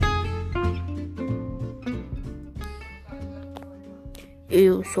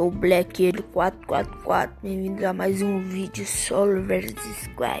Eu sou o Black Ele 444. Bem-vindo a mais um vídeo Solo vs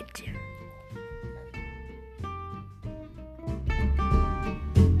Squad.